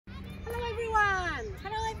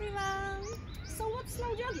everyone! So what's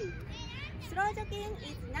slow jogging? Slow jogging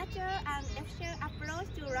is natural and efficient approach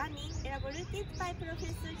to running elaborated by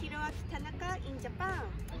Professor Hiroaki Tanaka in Japan.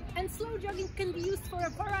 And slow jogging can be used for a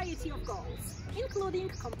variety of goals, including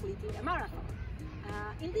completing a marathon.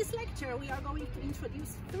 In this lecture, we are going to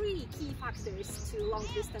introduce 3 key factors to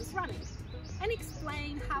long-distance running and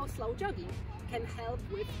explain how slow jogging can help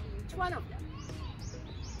with each one of them.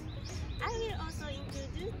 I will also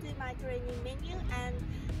introduce my training menu and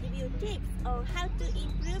give you tips on how to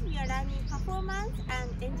improve your running performance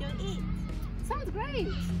and enjoy it. Sounds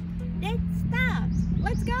great! Let's start!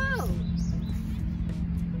 Let's go!